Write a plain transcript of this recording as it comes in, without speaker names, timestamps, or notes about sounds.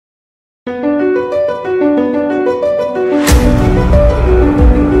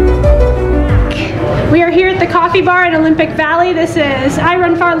coffee bar in Olympic Valley. This is I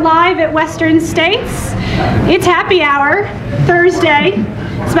Run Far live at Western States. It's happy hour, Thursday.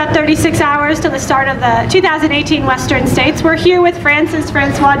 It's about 36 hours to the start of the 2018 Western States. We're here with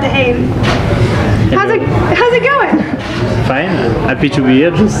François D'haene. How's it going? Fine, happy to be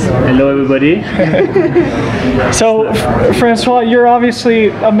here. Just hello everybody. So, François, you're obviously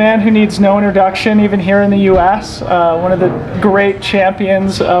a man who needs no introduction, even here in the U.S. One of the great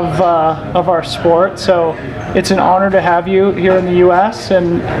champions of our sport. So, it's an honor to have you here in the U.S.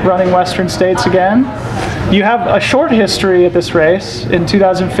 and running Western States again. You have a short history at this race. In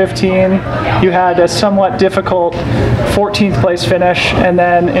 2015, you had a somewhat difficult 14th place finish, and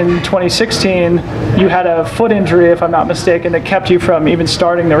then in 2016, you had a foot injury, if I'm not mistaken, that kept you from even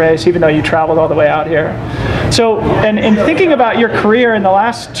starting the race, even though you traveled all the way out here. So, and in thinking about your career in the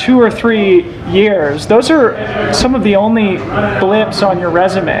last 2 or 3 years, those are some of the only blips on your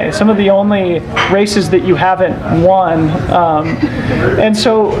resume, some of the only races that you haven't won. And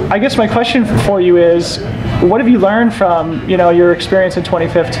so, I guess my question for you is, what have you learned from your experience in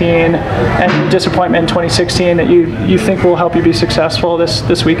 2015 and your disappointment in 2016 that you think will help you be successful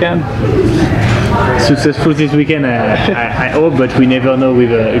this weekend? Successful this weekend, I hope, but we never know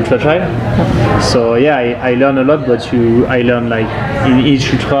with ultra trail. So yeah, I learn a lot, but I learn like in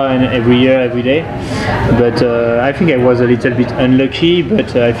each ultra and every year, every day. But I think I was a little bit unlucky,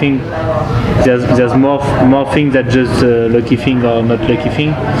 but I think there's more things than just lucky thing or not lucky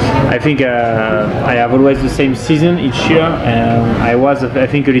thing. I think I have always the same season each year, and I was I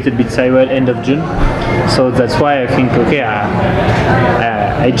think a little bit tired end of June. So that's why I think okay,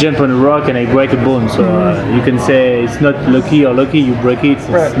 I jump on a rock and I break a bone. So you can say it's not lucky or lucky, you break it.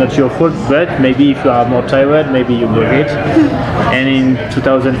 It's not your fault, but maybe if you are more tired, maybe you break it. And in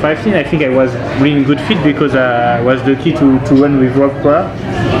 2015, I think I was really in good fit because I was lucky to run with Rob Power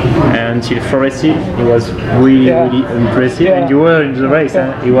until Forest Hill. It was really impressive, and you were in the race.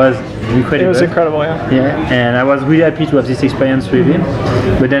 It was incredible. It was incredible, yeah. And I was really happy to have this experience with him.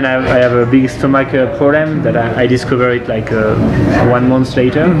 But then I have a big stomach problem that I discovered it like 1 month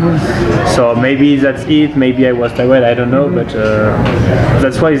later. So maybe that's it. Maybe I was tired. I don't know. But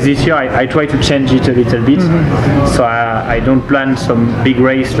that's why this year I try to change it a little bit. So I don't plan some big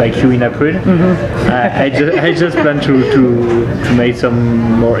race like you in April. I just plan to make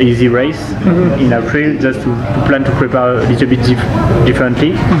some more easy race in April, just to plan to prepare a little bit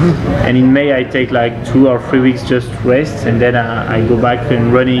differently. And in May I take like 2 or 3 weeks just rest, and then I go back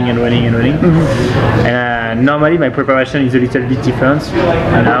and running. And normally my preparation is a little bit different.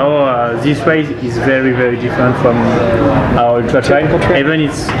 And now this race is very, very different from our ultra trail. Even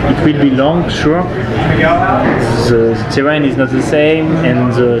it will be long, sure. The terrain is not the same,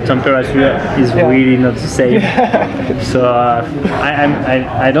 and the temperature is really not the same. So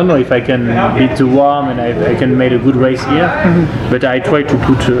I don't know if I can beat the warm and I can make a good race here. But I try to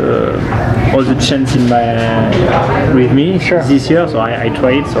put all the chance with me this year. So I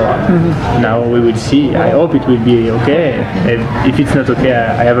try it. So now we will see. I hope it will be okay. If it's not okay,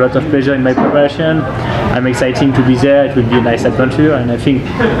 I have a lot of pleasure in my preparation. I'm excited to be there. It will be a nice adventure, and I think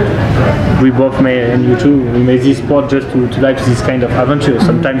we both made, and you too, we made this sport just to like this kind of adventure.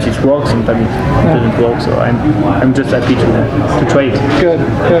 Sometimes it works, sometimes it doesn't work. So I'm just happy to try it. Good.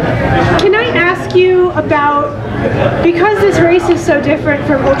 Can I ask you about, because this race is so different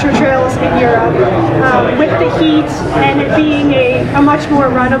from ultra trails in Europe, with the heat and it being a much more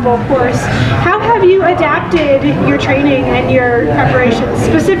runnable course, how have you adapted your training and your preparations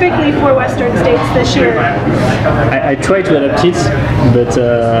specifically for Western States this year? I try to adapt it, but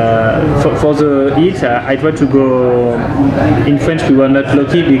for the heat, I try to go. In French, we were not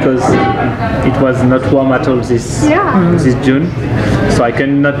lucky because it was not warm at all this June, so I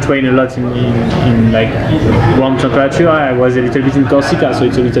cannot train a lot in like warm temperature. I was a little bit in Corsica, so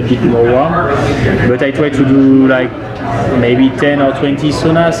it's a little bit more warm. But I try to do like maybe 10 or 20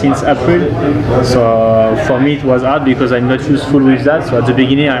 saunas since April. So for me it was hard because I'm not useful with that. So at the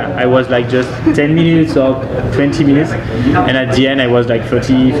beginning I was like just 10 minutes or 20 minutes, and at the end I was like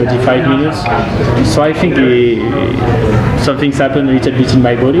 30-35 minutes. So I think something's happened a little bit in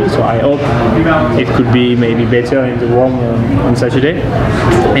my body. So I hope it could be maybe better in the warm on Saturday.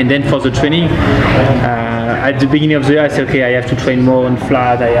 And then for the training, at the beginning of the year I said, okay, I have to train more on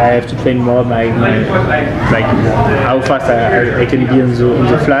flat. I have to train more like how fast I can be on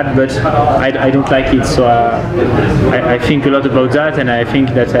the flat, but I don't like it. So I think a lot about that, and I think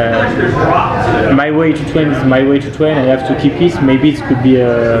that my way to train is my way to train. I have to keep it. Maybe it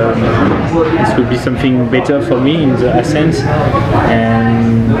could be something better for me in the ascent.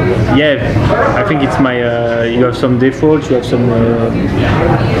 And yeah, yeah, I think it's my you have some defaults, you have some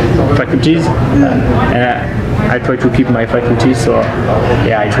faculties, and I try to keep my faculties. So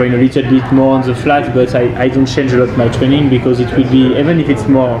yeah, I train a little bit more on the flat, but I don't change a lot my training because it will be, even if it's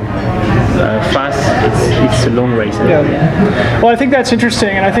more fast, it's a long race. Yeah. Well, I think that's interesting,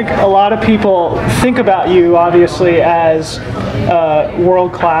 and I think a lot of people think about you obviously as a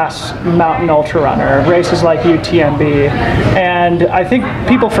world-class mountain ultra runner, races like UTMB, and I think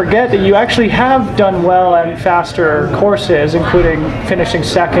people forget that you actually have done well in faster courses, including finishing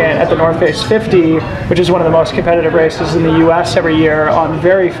second at the North Face 50, which is one of the most competitive races in the US every year on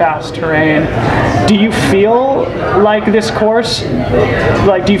very fast terrain. Do you feel like this course,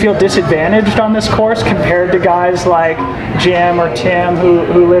 like do you feel disadvantaged on this course compared to guys like Jim or Tim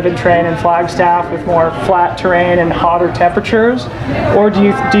who live and train in Flagstaff with more flat terrain and hotter temperatures? Or do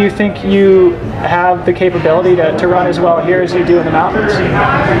you think you have the capability to run as well here as you do in the mountains?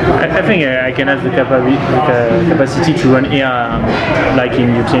 I think I can have the capacity to run here like in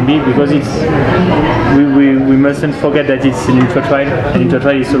UTMB, because it's we mustn't forget that it's an ultra trail. An ultra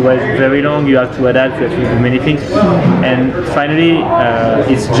trail is always very long. You have to adapt. You have to do many things. And finally,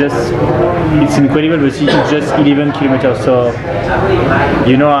 it's incredible. But it's just 11 kilometers. So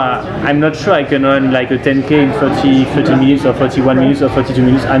you know, I'm not sure I can run like a 10K in 30 minutes or 41 minutes or 42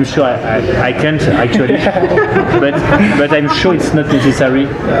 minutes. I'm sure I can't actually. but I'm sure it's not necessary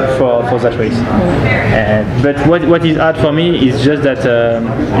for that race. But what is hard for me is just that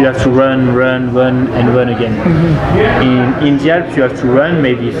you have to run again. In the Alps you have to run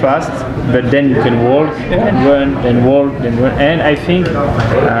maybe fast, but then you can walk and run, then walk, then run. And I think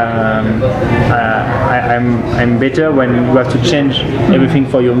I'm better when you have to change everything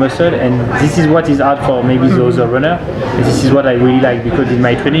for your muscle, and this is what is hard for maybe the other runner. This is what I really like, because in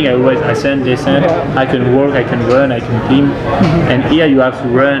my training I always ascend, descend, I can walk, I can run, I can climb, and here you have to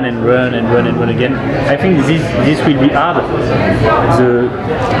run and run and run and run again. I think this will be hard.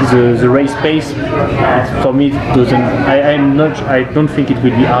 The race pace for me doesn't. I don't think it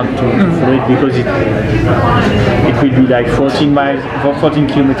will be hard to follow it, because it will be like 14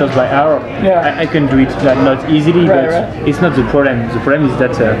 kilometers by hour. Yeah. I can do it not easily, but it's not the problem. The problem is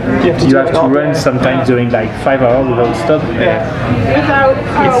that you have to run sometimes during like 5 hours without stop. Without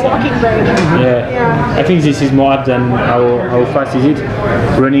walking break. Yeah. I think this is more hard than how fast is it.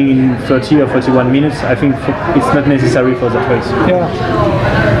 Running in 30 or 41 minutes, I think it's not necessary for that race. Yeah.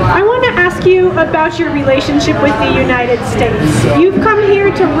 I want to ask you about your relationship with the United States. You've come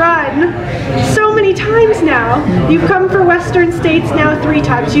here to run so many times now. You've come for Western States now 3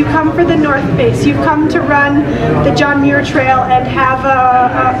 times. You've come for the North Face. You've come to run the John Muir Trail and have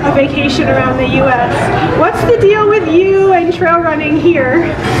a vacation around the US. What's the deal with you and trail running here?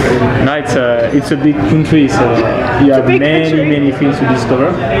 No, it's a big country, so you have many things to discover.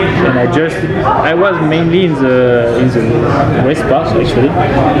 And I was mainly in the west part actually.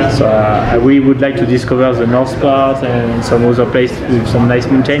 So I really would like to discover the north part and some other place with some nice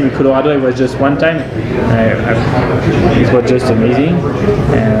mountain. In Colorado, it was just one time. It was just amazing.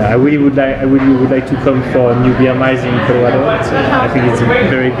 I really would like to come for New Beer Miles in Colorado. I think it's a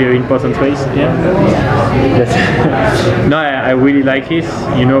very important place. Yeah. No, I really like it.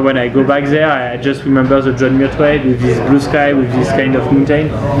 You know, when I go back there, I just remember the John Muir Trail with this blue sky, with this kind of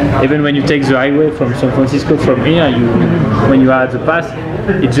mountain. Even when you take the highway from San Francisco from here, when you are at the pass,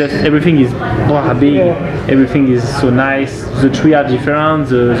 it just everything is big. Everything is so nice. The trees are different.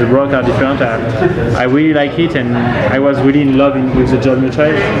 The rocks are different. I really like it, and I was really in love with the John Muir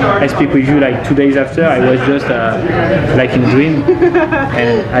Trail. I speak with you like 2 days after. I was just like in dream,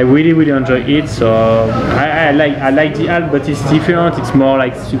 and I really enjoy it. So I like the Alps, but it's different. It's more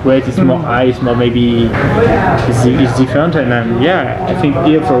like secret. It's more ice. More maybe it's different. And I think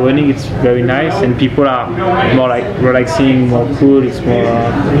here for running it's very nice, and people are more like relaxing, more cool.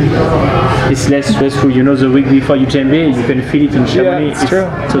 It's less stressful. You know, the week before UTMB, you can feel it in Chamonix. It's true.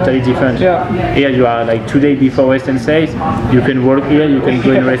 Totally different. Here you are like 2 days before Western States. You can work here. You can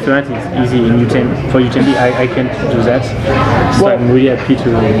go in a restaurant. It's easy in UTMB. For UTMB, I can't do that. So I'm really happy to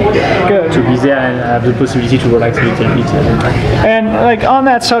be there and have the possibility to relax a little bit. And like on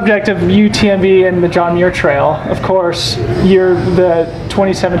that subject of UTMB and the John Muir Trail, of course, you're the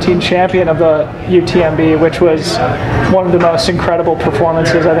 2017 champion of the UTMB, which was one of the most incredible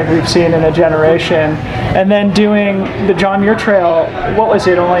performances I think we've seen in a generation. And then doing the John Muir Trail, what was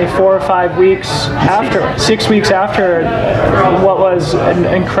it, only 4 or 5 weeks after, 6 weeks after what was an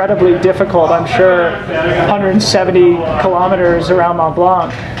incredibly difficult, I'm sure, 170 kilometers around Mont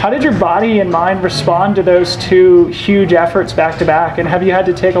Blanc. How did your body and mind respond to those 2 huge efforts back to back? And have you had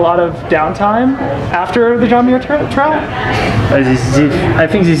to take a lot of downtime after the John Muir Trail? This I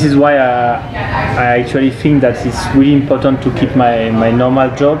think this is why I actually think that it's really important to keep my normal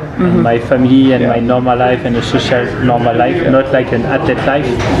job, and my family, and my normal life, and a social normal life, not like an athlete life.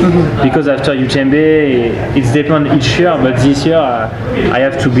 Because after UTMB, it's depends each year, but this year I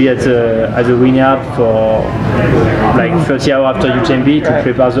have to be at the vineyard for like 30 hours after UTMB to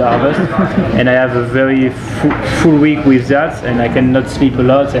prepare the harvest, and I have a very full week with that, and I cannot sleep a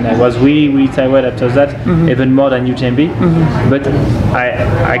lot, and I was really tired after that, even more than UTMB. But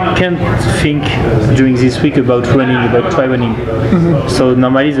I can't think during this week about running, about try running. So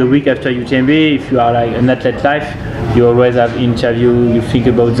normally the week after UTMB, if you are like an athlete life, you always have interview, you think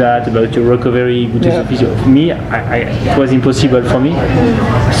about that, about your recovery, good physio. For me, it was impossible for me.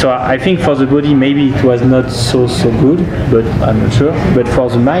 So I think for the body, maybe it was not so good, but I'm not sure. But for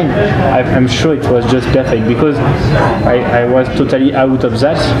the mind, I'm sure it was just perfect, because I was totally out of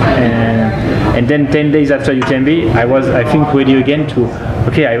that. And then 10 days after UTMB, I was, I think, ready again to,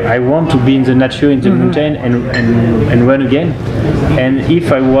 okay, I want to be in the nature, in the mountain, and run again. And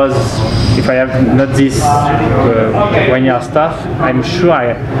if I have not this 1 year stuff, I'm sure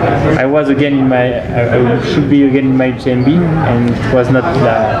I was again in I should be again in my UTMB, and it was not like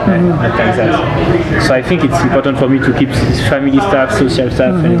that. So I think it's important for me to keep this family stuff, social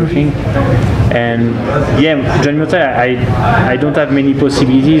stuff, and everything. And yeah, John Mutai, I don't have many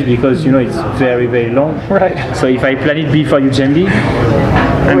possibilities, because it's very long. Right. So if I plan it before UTMB,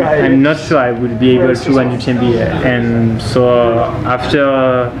 I'm not sure I will be able to run UTMB. And so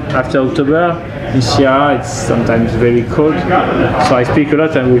after October this year, it's sometimes very cold. So I speak a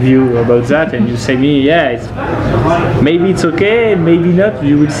lot with you about that, and you say me, maybe it's okay, maybe not,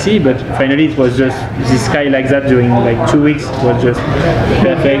 you will see. But finally, it was just this sky like that during like 2 weeks. It was just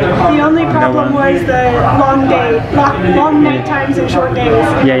perfect. The only problem was the long night times and short days.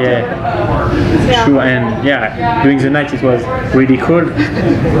 Yeah. True. And during the night it was really cold,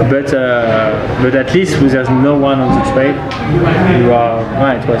 but at least there's no one on the trail.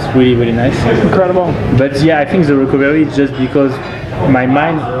 It was really nice. Incredible. But yeah, I think the recovery is just because my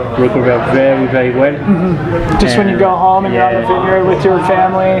mind recovered very well. Just when you go home and you're on the vineyard with your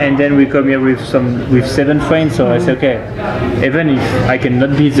family. And then we come here with 7 friends, so I say, okay, even if I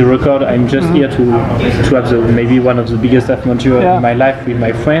cannot beat the record, I'm just here to have maybe one of the biggest adventures in my life with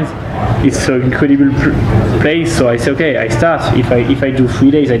my friends. It's an incredible place, so I say, okay, I start. If I do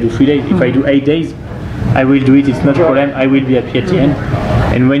 3 days, I do 3 days. If I do 8 days, I will do it. It's not a problem. I will be happy at the end.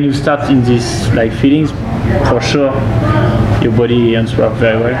 And when you start in these like feelings, for sure, your body answers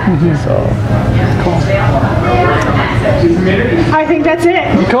very well. So I think that's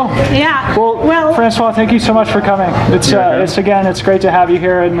it. Cool. Yeah. Well, Francois, thank you so much for coming. It's great to have you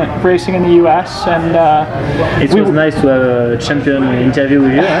here and racing in the U.S. And it was nice to have a champion interview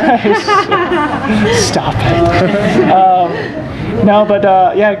with you. Stop it. No, but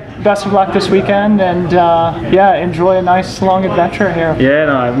best of luck this weekend, and enjoy a nice long adventure here. Yeah,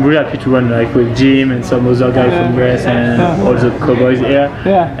 no, I'm really happy to run like with Jim and some other guys from Greece and all the cowboys here.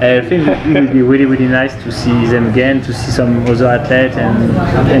 Yeah. I think it would be really nice to see them again, to see some other athletes,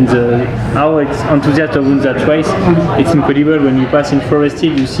 and how it's enthusiastic to win that race. It's incredible when you pass in Forest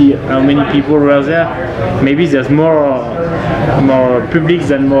Hill, you see how many people were there. Maybe there's more public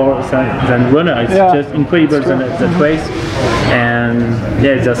than runner. It's just incredible that race. And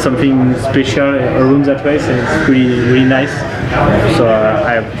there's something special around that race, and it's really nice. So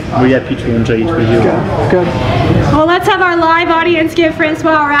I'm really happy to enjoy it with you. Good. Well, let's have our live audience give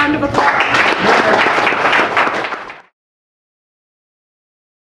Francois a round of applause.